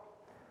know.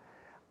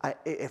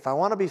 If I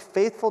want to be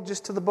faithful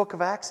just to the book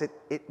of Acts,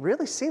 it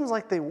really seems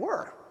like they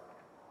were.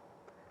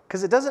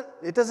 Because it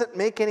doesn't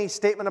make any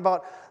statement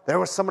about there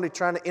was somebody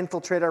trying to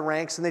infiltrate our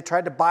ranks and they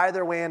tried to buy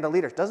their way into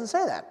leaders. It doesn't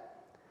say that.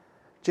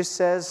 It just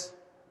says,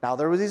 now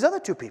there were these other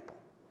two people.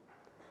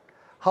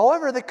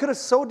 However, they could have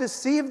so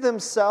deceived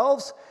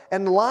themselves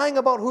and lying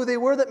about who they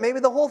were that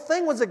maybe the whole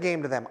thing was a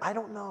game to them. I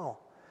don't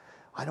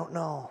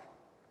know.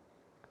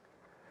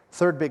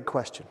 Third big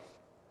question.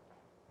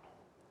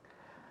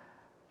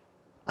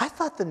 I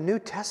thought the New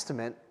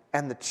Testament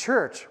and the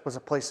church was a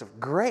place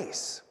of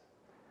grace.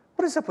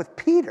 What is up with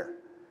Peter?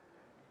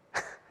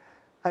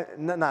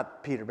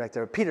 Not Peter back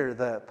there. Peter,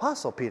 the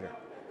Apostle Peter.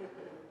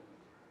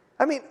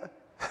 I mean,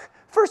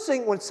 first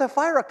thing, when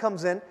Saphira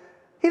comes in,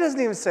 he doesn't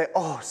even say,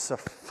 oh,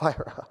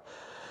 Saphira,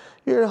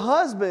 your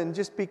husband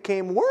just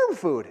became worm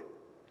food.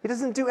 He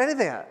doesn't do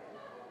anything.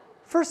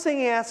 First thing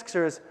he asks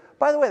her is,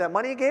 by the way, that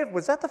money you gave,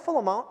 was that the full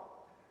amount?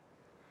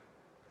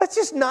 That's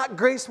just not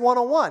Grace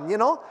 101, you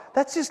know?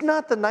 That's just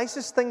not the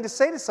nicest thing to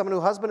say to someone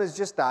whose husband has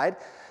just died.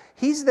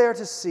 He's there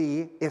to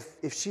see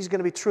if she's going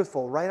to be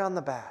truthful right on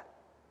the bat.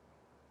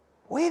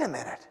 Wait a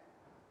minute.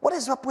 What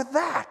is up with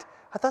that?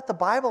 I thought the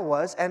Bible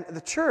was, and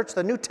the church,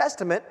 the New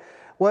Testament,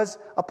 was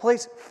a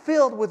place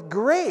filled with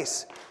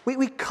grace.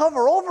 We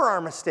cover over our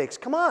mistakes.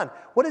 Come on.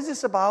 What is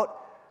this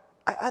about?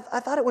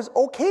 I thought it was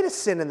okay to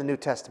sin in the New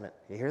Testament.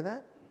 You hear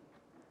that?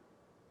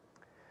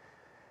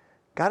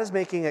 God is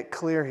making it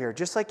clear here.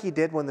 Just like he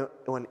did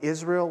when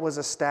Israel was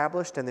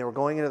established and they were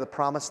going into the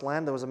promised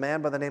land, there was a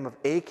man by the name of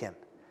Achan.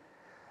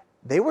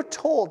 They were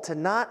told to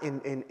not,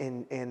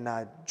 in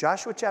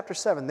Joshua chapter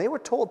 7, they were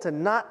told to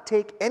not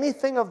take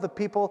anything of the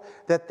people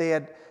that they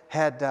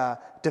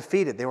had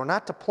defeated. They were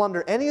not to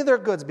plunder any of their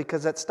goods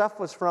because that stuff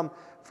was from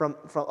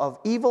of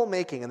evil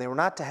making, and they were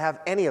not to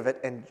have any of it.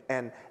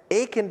 And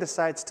Achan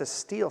decides to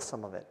steal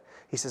some of it.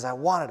 He says, I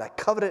want it, I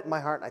coveted it in my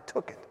heart, and I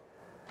took it.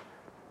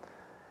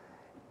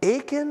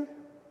 Achan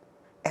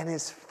and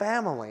his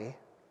family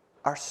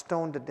are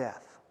stoned to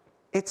death.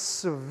 It's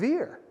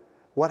severe.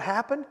 What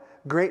happened?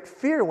 Great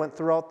fear went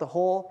throughout the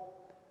whole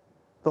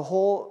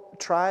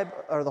tribe,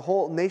 or the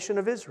whole nation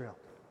of Israel.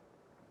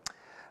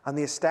 On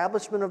the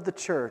establishment of the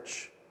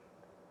church,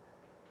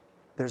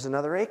 there's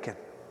another Achan.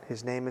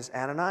 His name is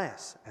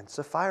Ananias, and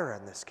Saphira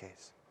in this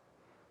case.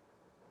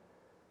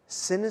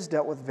 Sin is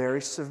dealt with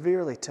very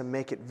severely to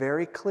make it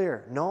very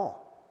clear. No,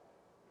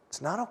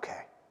 it's not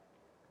okay.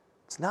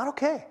 It's not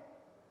okay.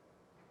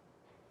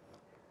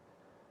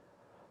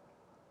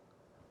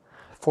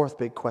 Fourth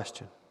big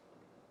question.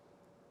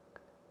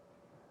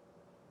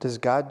 Does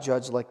God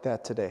judge like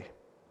that today?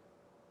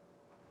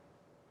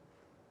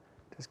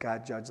 Does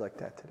God judge like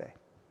that today?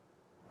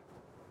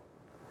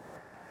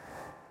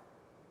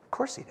 Of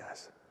course he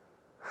does.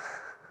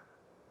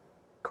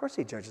 Of course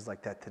he judges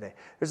like that today.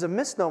 There's a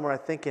misnomer, I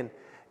think, in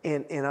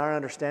our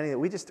understanding that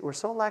we're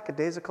so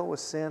lackadaisical with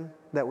sin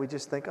that we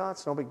just think, oh,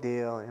 it's no big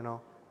deal, you know.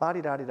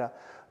 La-di-da-di-da.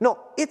 No,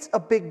 it's a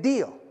big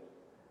deal.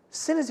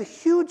 Sin is a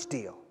huge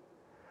deal.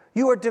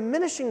 You are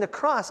diminishing the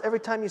cross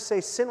every time you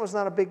say sin was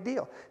not a big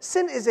deal.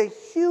 Sin is a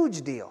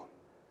huge deal.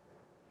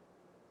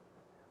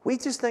 We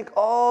just think,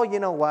 oh, you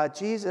know what,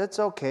 Jesus, it's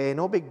okay,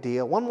 no big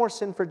deal. One more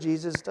sin for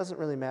Jesus, doesn't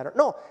really matter.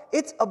 No,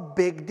 it's a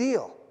big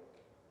deal.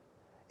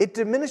 It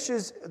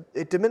diminishes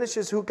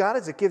who God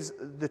is. It gives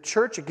the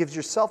church, it gives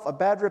yourself a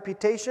bad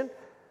reputation.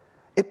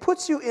 It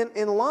puts you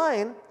in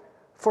line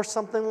for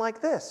something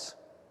like this.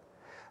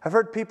 I've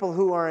heard people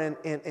who are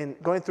in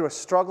going through a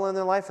struggle in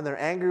their life and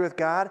they're angry with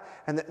God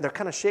and they're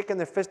kind of shaking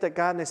their fist at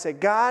God and they say,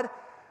 God,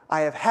 I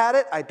have had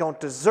it. I don't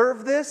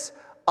deserve this.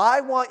 I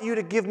want you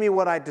to give me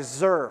what I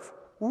deserve.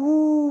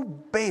 Ooh,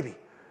 baby.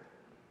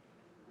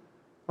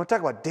 Want to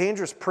talk about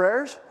dangerous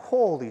prayers?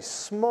 Holy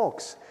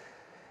smokes.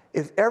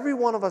 If every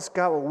one of us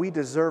got what we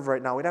deserve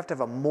right now, we'd have to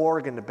have a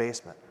morgue in the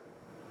basement.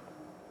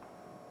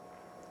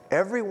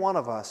 Every one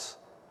of us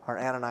are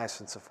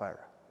Ananias and Saphira.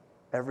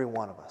 Every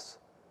one of us.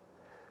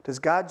 Does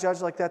God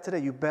judge like that today?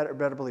 You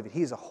better believe it.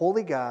 He's a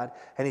holy God,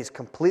 and he's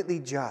completely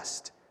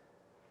just.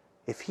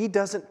 If he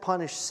doesn't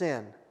punish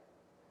sin,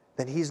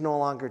 then he's no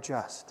longer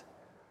just.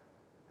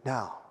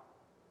 Now,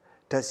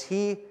 does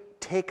he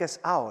take us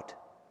out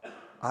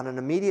on an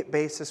immediate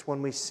basis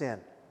when we sin?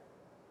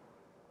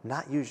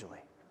 Not usually.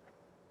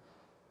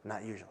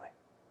 Not usually.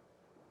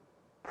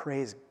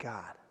 Praise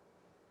God.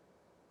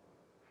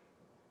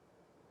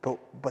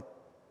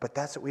 But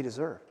that's what we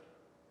deserve.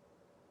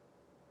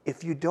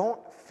 If you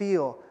don't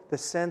feel the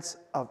sense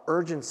of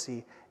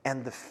urgency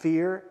and the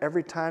fear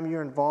every time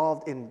you're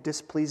involved in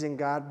displeasing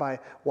God by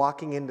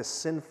walking into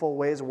sinful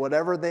ways,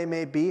 whatever they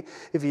may be,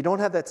 if you don't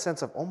have that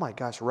sense of, oh my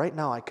gosh, right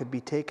now I could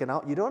be taken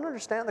out, you don't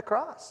understand the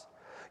cross.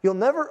 You'll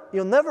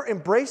never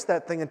embrace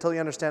that thing until you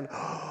understand,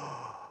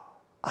 oh,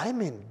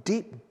 I'm in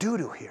deep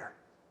doo-doo here.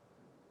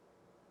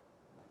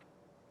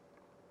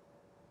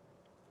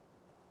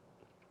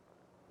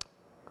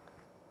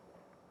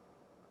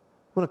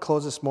 I'm going to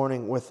close this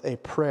morning with a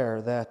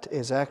prayer that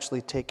is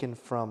actually taken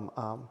from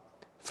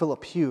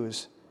Philip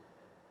Hughes.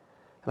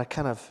 And I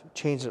kind of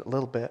changed it a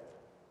little bit.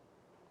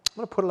 I'm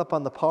going to put it up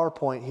on the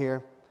PowerPoint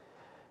here.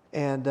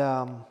 And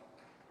I'm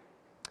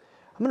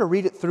going to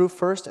read it through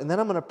first, and then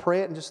I'm going to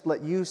pray it and just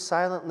let you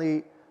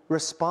silently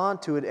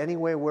respond to it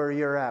anyway where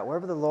you're at.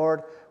 Wherever the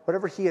Lord,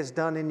 whatever he has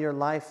done in your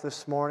life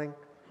this morning.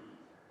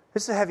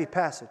 This is a heavy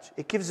passage.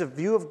 It gives a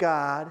view of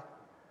God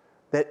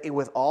that,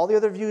 with all the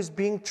other views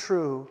being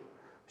true,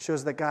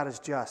 shows that God is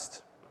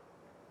just.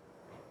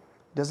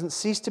 He doesn't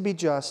cease to be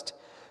just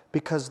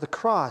because the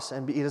cross,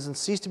 and he doesn't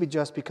cease to be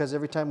just because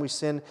every time we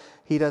sin,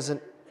 he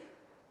doesn't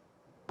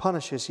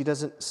punish us. He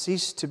doesn't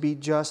cease to be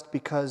just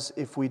because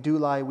if we do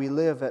lie, we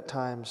live at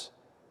times.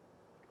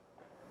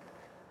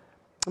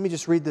 Let me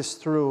just read this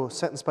through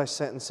sentence by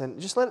sentence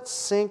and just let it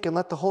sink and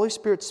let the Holy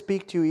Spirit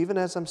speak to you even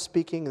as I'm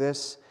speaking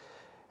this.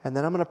 And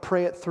then I'm going to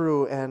pray it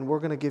through, and we're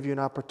going to give you an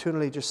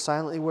opportunity just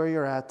silently where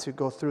you're at to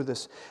go through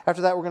this.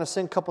 After that, we're going to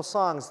sing a couple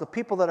songs. The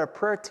people that are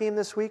prayer team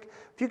this week,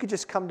 if you could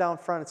just come down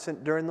front and sing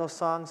during those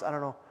songs. I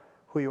don't know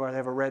who you are. They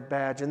have a red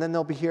badge. And then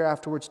they'll be here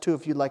afterwards too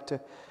if you'd like to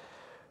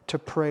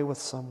pray with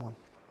someone.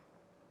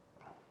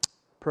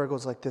 Prayer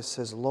goes like this,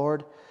 says,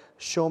 Lord,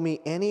 show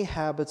me any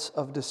habits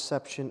of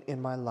deception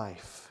in my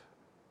life.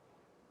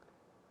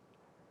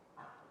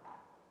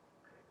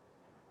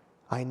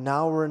 I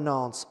now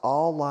renounce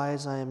all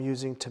lies I am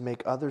using to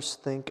make others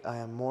think I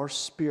am more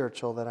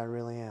spiritual than I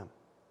really am.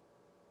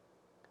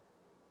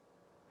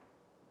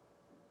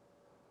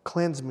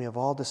 Cleanse me of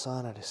all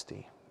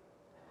dishonesty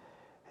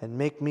and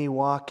make me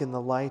walk in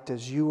the light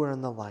as you are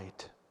in the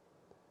light.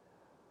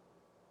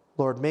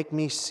 Lord, make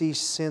me see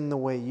sin the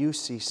way you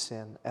see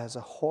sin, as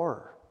a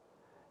horror,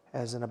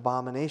 as an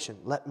abomination.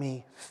 Let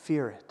me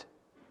fear it.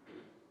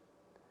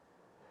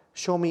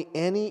 Show me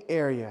any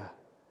area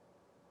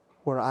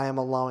where I am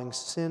allowing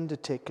sin to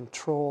take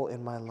control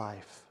in my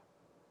life.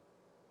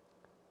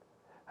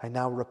 I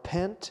now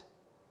repent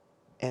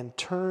and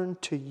turn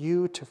to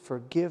you to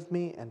forgive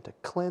me and to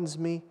cleanse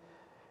me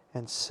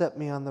and set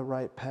me on the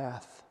right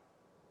path.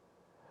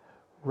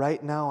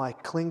 Right now, I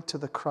cling to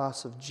the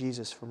cross of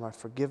Jesus for my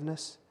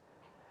forgiveness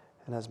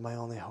and as my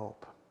only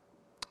hope.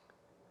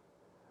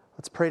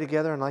 Let's pray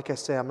together, and like I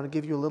say, I'm going to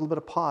give you a little bit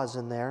of pause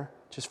in there,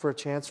 just for a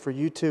chance for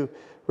you to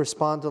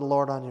respond to the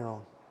Lord on your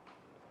own.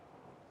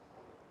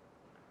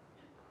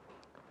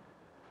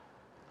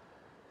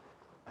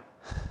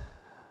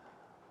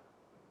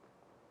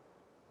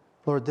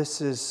 Lord,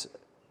 this is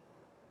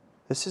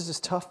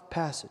a tough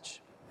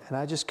passage. And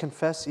I just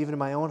confess, even in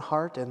my own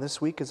heart, and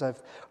this week as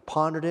I've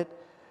pondered it,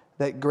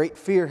 that great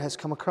fear has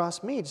come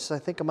across me. Just I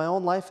think of my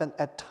own life, and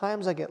at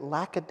times I get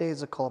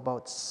lackadaisical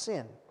about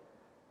sin.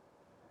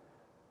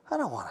 I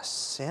don't want to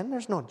sin.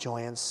 There's no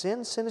joy in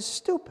sin. Sin is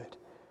stupid.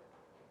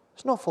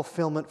 There's no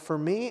fulfillment for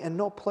me and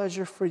no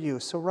pleasure for you.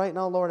 So right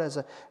now, Lord,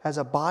 as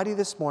a body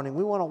this morning,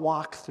 we want to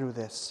walk through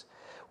this.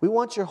 We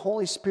want your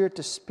Holy Spirit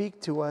to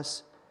speak to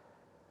us,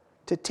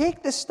 to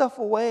take this stuff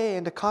away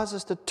and to cause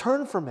us to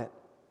turn from it,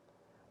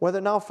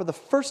 whether now for the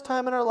first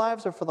time in our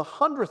lives or for the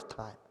 100th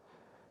time,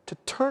 to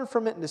turn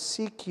from it and to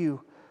seek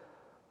you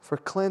for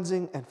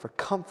cleansing and for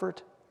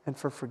comfort and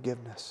for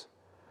forgiveness.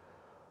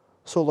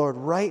 So Lord,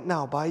 right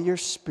now, by your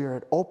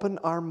Spirit, open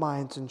our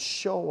minds and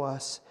show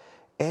us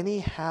any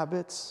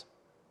habits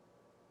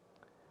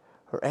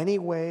or any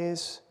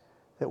ways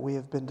that we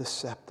have been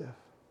deceptive.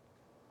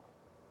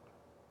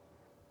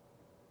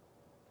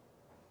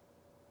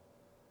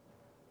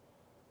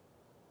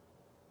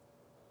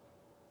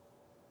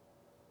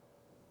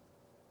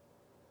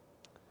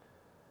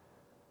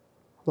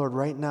 Lord,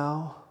 right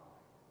now,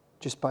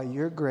 just by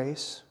your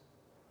grace,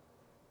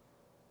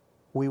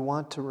 we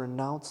want to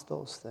renounce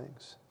those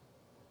things.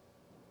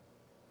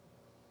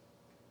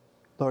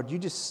 Lord,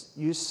 you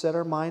set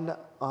our mind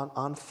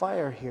on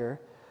fire here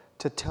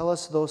to tell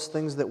us those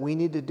things that we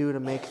need to do to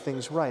make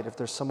things right. If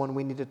there's someone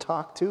we need to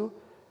talk to,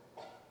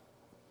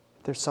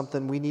 if there's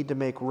something we need to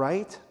make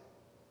right,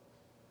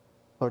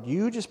 Lord,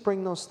 you just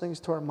bring those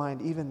things to our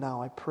mind. Even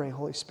now, I pray,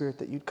 Holy Spirit,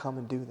 that you'd come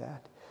and do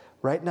that.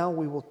 Right now,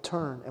 we will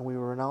turn and we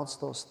will renounce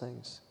those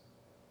things.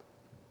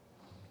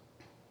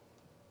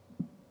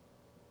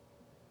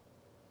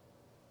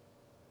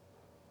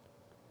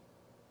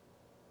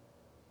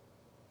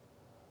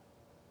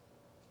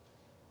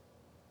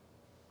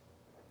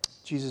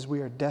 Jesus,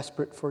 we are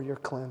desperate for your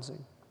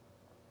cleansing.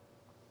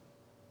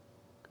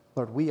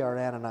 Lord, we are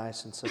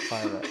Ananias and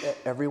Saphira.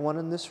 Everyone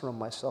in this room,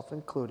 myself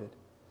included,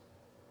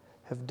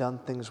 have done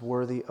things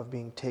worthy of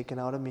being taken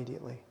out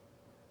immediately.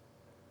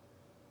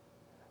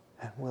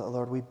 And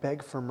Lord, we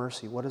beg for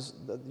mercy.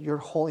 Your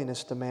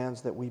holiness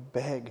demands that we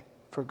beg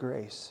for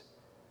grace.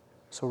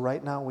 So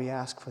right now we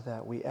ask for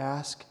that. We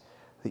ask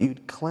that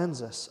you'd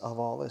cleanse us of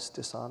all this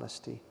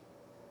dishonesty.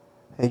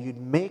 And you'd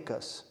make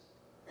us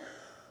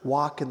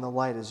walk in the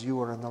light as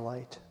you are in the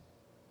light.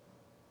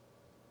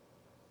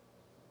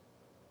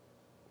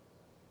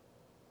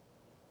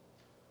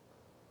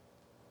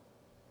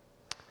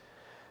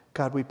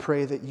 God, we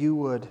pray that you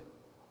would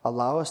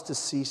allow us to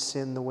see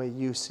sin the way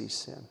you see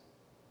sin.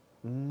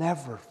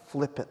 Never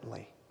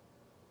flippantly.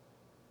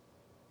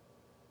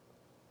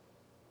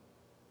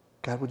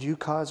 God, would you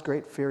cause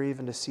great fear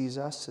even to seize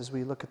us as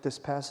we look at this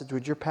passage?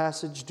 Would your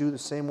passage do the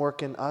same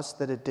work in us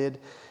that it did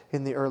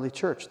in the early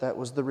church? That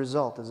was the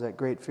result, as that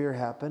great fear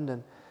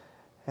happened.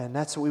 And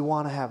that's what we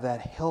want to have,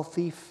 that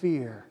healthy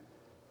fear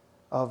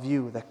of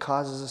you that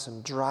causes us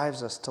and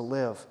drives us to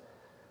live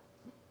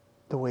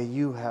the way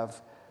you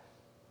have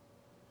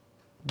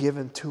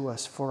given to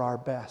us for our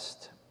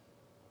best.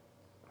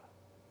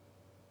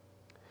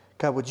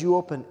 God, would you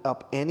open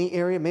up any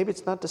area? Maybe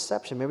it's not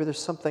deception. Maybe there's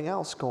something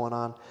else going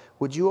on.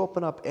 Would you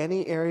open up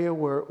any area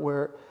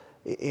where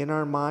in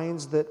our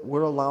minds that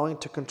we're allowing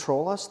to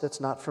control us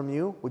that's not from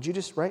you? Would you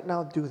just right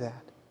now do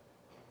that?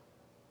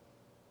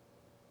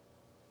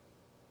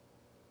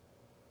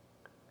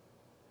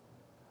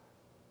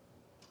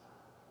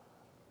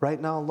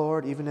 Right now,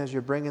 Lord, even as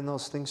you're bringing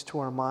those things to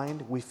our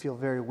mind, we feel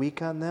very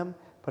weak on them.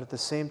 But at the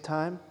same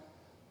time,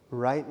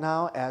 right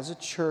now, as a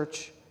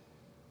church,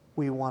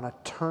 we want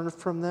to turn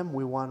from them.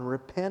 We want to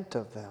repent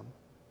of them.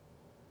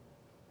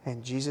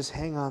 And Jesus,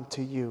 hang on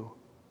to you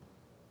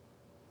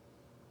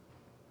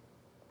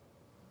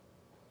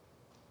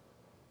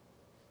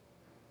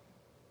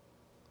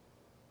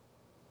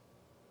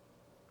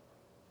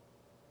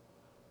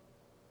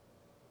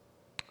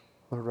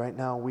Lord, right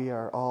now we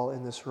are all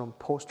in this room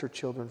poster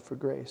children for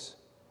grace.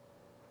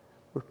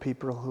 We're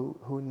people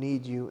who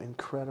need you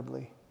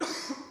incredibly.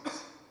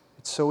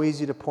 It's so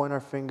easy to point our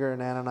finger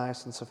at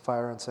Ananias and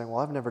Saphira and saying, well,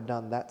 I've never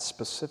done that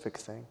specific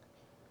thing.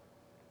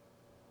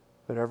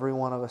 But every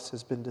one of us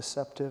has been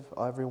deceptive.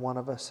 Every one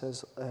of us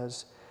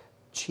has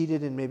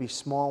cheated in maybe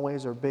small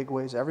ways or big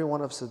ways. Every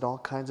one of us has done all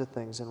kinds of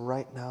things. And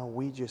right now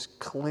we just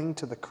cling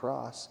to the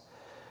cross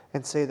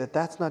and say that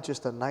that's not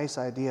just a nice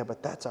idea,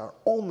 but that's our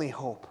only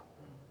hope.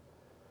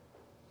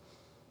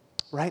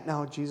 Right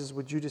now, Jesus,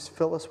 would you just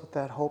fill us with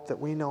that hope that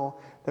we know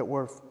that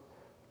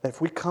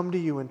if we come to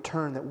you in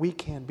turn, that we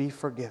can be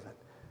forgiven.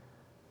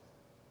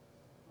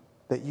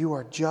 That you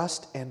are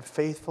just and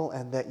faithful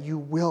and that you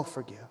will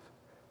forgive.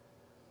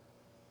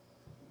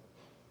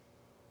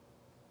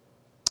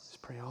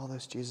 Just pray all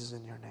this, Jesus,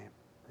 in your name.